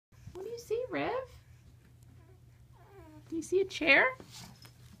you see, Riv? Do you see a chair?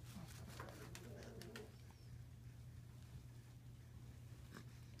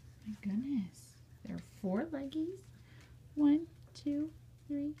 My goodness. There are 4 leggies. 1, 2,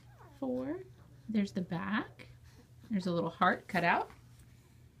 3, 4. There's the back. There's a little heart cut out.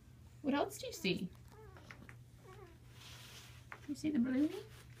 What else do you see? You see the balloon?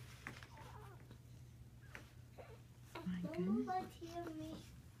 My goodness.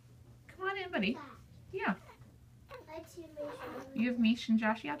 Come on in, buddy. Yeah. You have Mish and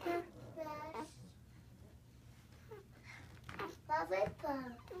Joshy out there?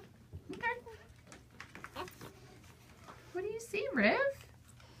 Okay. What do you see, Riv?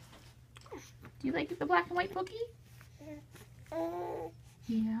 Do you like the black and white bookie?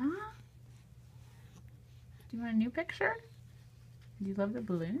 Yeah? Do you want a new picture? Do you love the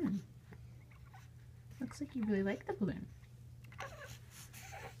balloon? Looks like you really like the balloon.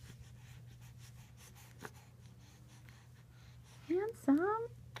 Handsome.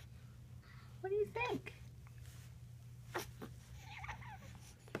 What do you think?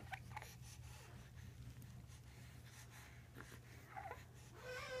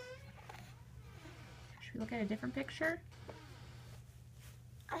 Should we look at a different picture?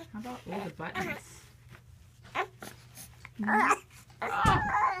 How about all the buttons? Oh my.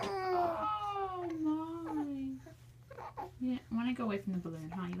 Yeah, I want to go away from the balloon,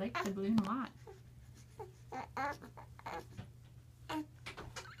 huh? You like the balloon a lot.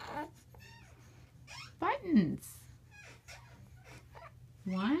 Buttons.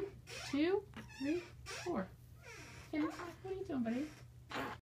 1,